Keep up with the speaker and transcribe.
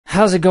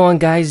How's it going,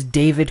 guys?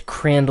 David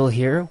Crandall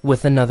here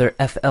with another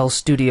FL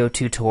Studio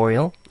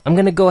tutorial. I'm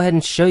going to go ahead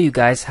and show you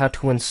guys how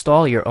to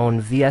install your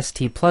own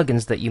VST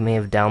plugins that you may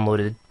have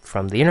downloaded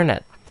from the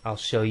internet. I'll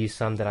show you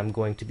some that I'm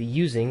going to be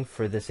using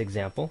for this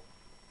example.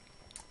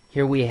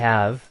 Here we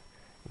have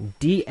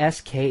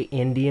DSK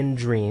Indian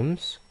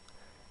Dreams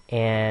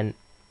and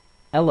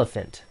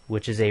Elephant,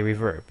 which is a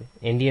reverb.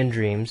 Indian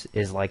Dreams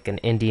is like an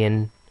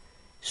Indian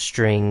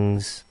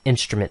strings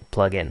instrument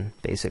plugin,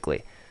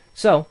 basically.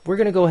 So we're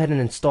going to go ahead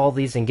and install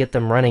these and get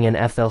them running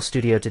in FL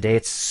Studio today.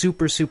 It's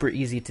super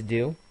easy to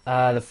do.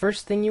 The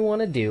first thing you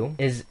want to do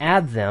is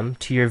add them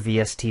to your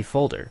VST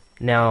folder.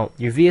 Now,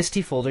 your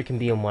VST folder can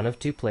be in one of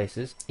two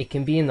places. It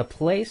can be in the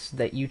place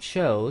that you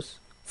chose.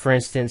 For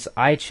instance,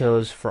 I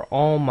chose for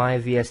all my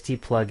VST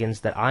plugins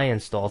that I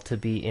install to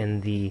be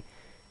in the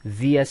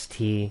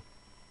VST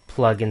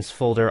plugins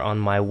folder on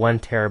my 1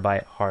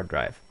 terabyte hard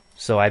drive.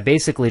 So I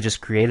basically just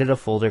created a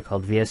folder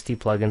called VST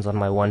plugins on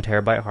my 1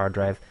 terabyte hard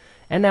drive.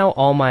 And now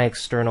all my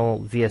external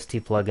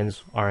VST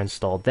plugins are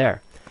installed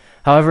there.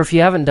 However, if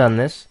you haven't done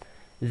this,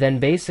 then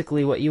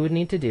basically what you would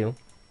need to do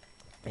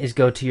is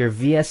go to your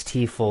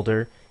VST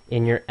folder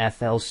in your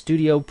FL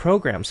Studio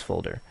Programs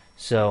folder.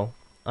 So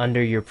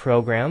under your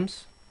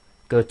Programs,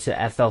 go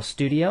to FL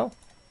Studio,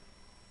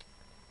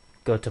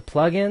 go to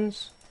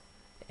Plugins,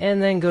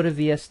 and then go to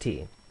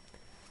VST.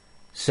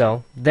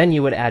 So then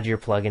you would add your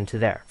plugin to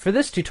there. For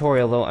this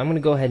tutorial though, I'm going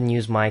to go ahead and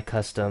use my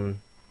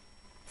custom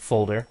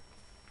folder.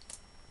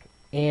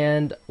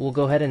 And we'll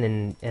go ahead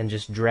and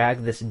just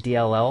drag this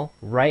DLL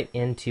right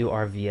into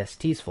our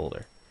VSTs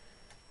folder.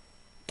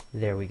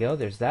 There we go,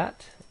 there's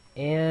that.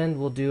 And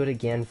we'll do it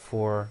again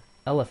for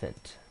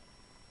Elephant.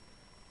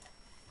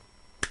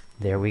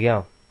 There we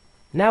go.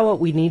 Now what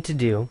we need to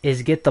do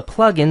is get the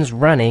plugins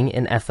running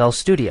in FL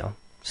Studio.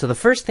 So the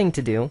first thing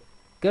to do,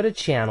 go to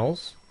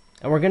Channels,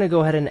 and we're going to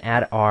go ahead and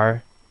add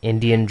our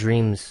Indian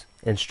Dreams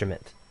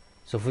instrument.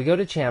 So if we go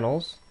to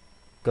Channels,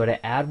 go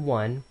to Add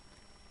One,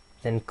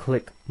 then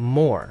click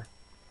More.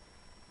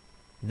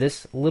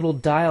 This little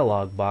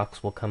dialog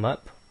box will come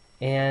up,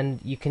 and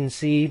you can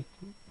see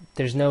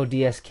there's no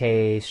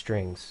DSK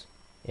strings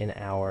in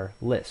our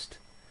list.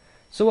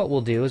 So what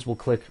we'll do is we'll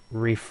click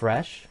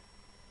Refresh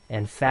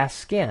and Fast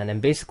Scan,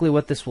 and basically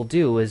what this will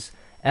do is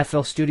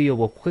FL Studio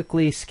will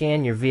quickly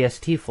scan your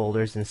VST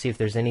folders and see if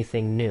there's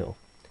anything new.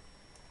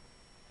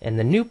 And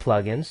the new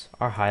plugins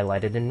are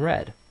highlighted in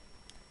red.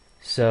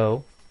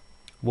 So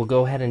we'll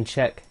go ahead and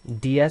check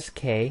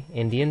DSK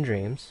Indian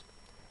Dreams,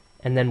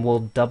 and then we'll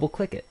double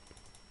click it.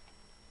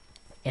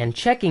 And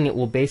checking it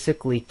will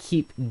basically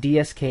keep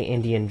DSK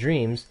Indian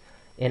Dreams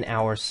in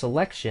our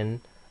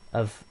selection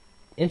of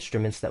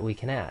instruments that we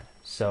can add.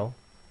 So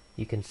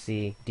you can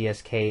see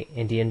DSK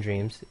Indian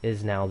Dreams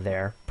is now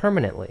there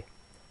permanently.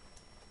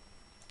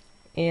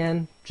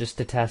 And just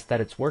to test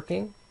that it's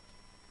working,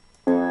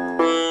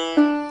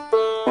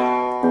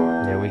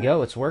 there we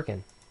go, it's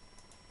working.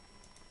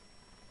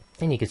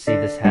 And you can see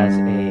this has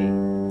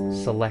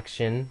a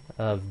selection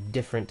of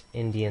different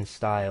Indian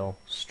style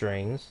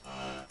strings,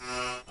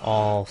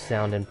 all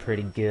sounding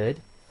pretty good.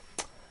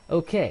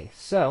 Okay,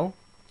 so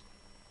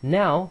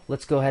now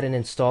let's go ahead and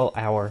install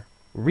our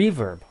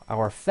reverb,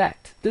 our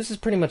effect. This is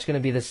pretty much going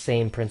to be the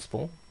same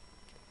principle.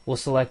 We'll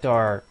select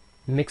our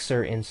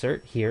mixer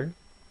insert here,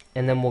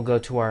 and then we'll go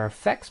to our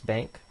effects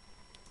bank,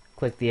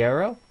 click the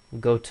arrow,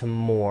 go to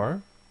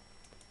More,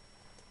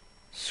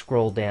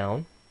 scroll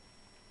down,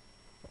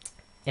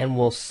 and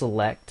we'll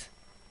select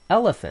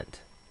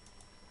Elephant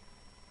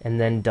and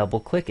then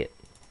double click it.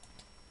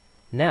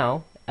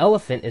 Now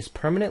Elephant is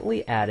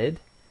permanently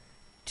added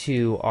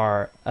to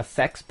our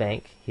effects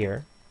bank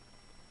here,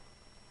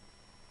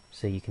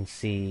 so you can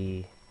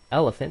see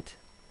Elephant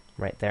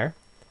right there.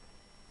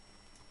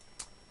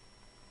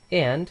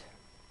 And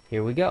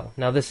here we go.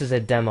 Now this is a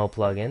demo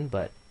plugin,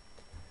 but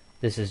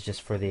this is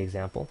just for the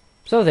example.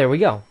 So there we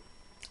go.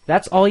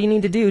 That's all you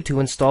need to do to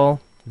install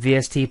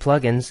VST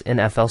plugins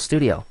in FL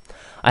Studio.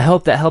 I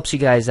hope that helps you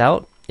guys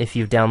out. If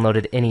you've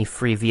downloaded any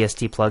free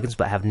VST plugins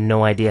but have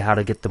no idea how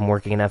to get them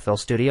working in FL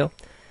Studio,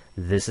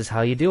 this is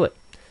how you do it.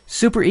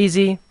 Super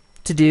easy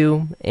to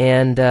do,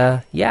 and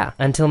yeah,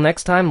 until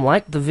next time,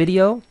 like the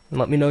video, and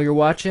let me know you're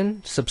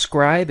watching.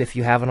 Subscribe if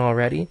you haven't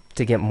already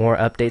to get more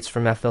updates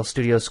from FL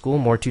Studio School,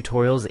 more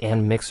tutorials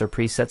and mixer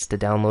presets to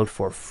download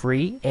for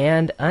free.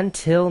 And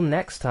until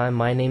next time,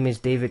 my name is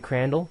David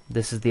Crandall.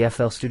 This is the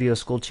FL Studio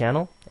School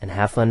channel, and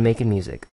have fun making music.